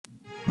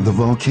The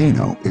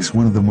volcano is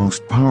one of the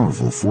most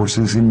powerful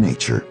forces in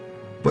nature,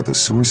 but the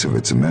source of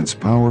its immense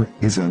power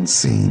is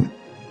unseen.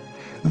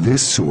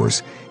 This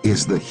source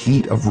is the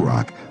heat of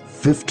rock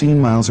 15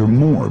 miles or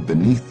more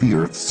beneath the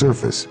Earth's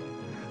surface.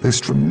 This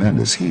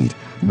tremendous heat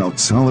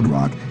melts solid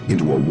rock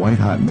into a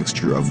white-hot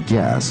mixture of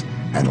gas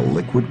and a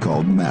liquid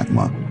called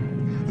magma.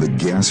 The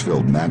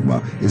gas-filled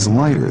magma is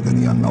lighter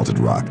than the unmelted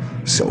rock,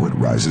 so it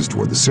rises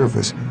toward the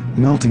surface,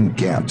 melting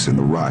gaps in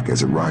the rock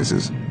as it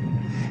rises.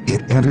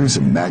 It enters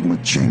a magma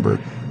chamber,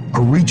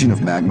 a region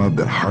of magma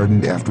that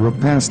hardened after a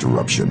past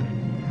eruption.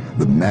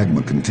 The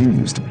magma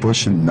continues to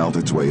push and melt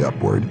its way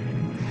upward.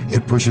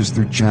 It pushes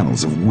through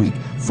channels of weak,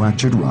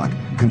 fractured rock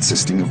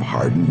consisting of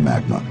hardened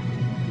magma.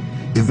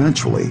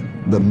 Eventually,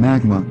 the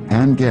magma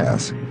and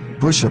gas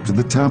push up to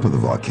the top of the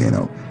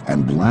volcano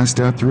and blast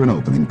out through an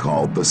opening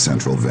called the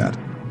central vent.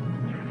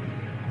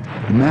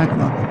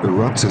 Magma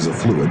erupts as a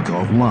fluid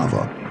called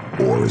lava,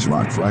 or as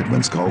rock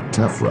fragments called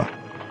tephra.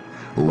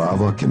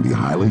 Lava can be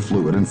highly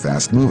fluid and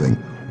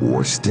fast-moving,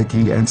 or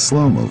sticky and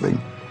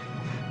slow-moving.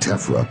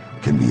 Tephra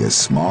can be as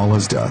small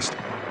as dust,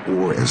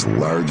 or as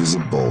large as a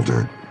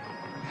boulder.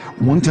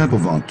 One type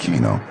of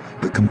volcano,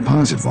 the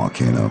composite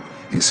volcano,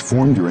 is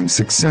formed during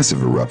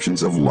successive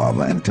eruptions of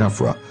lava and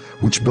tephra,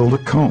 which build a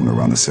cone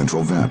around the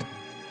central vent.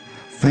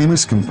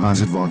 Famous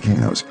composite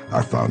volcanoes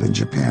are found in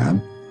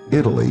Japan,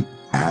 Italy,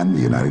 and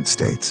the United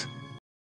States.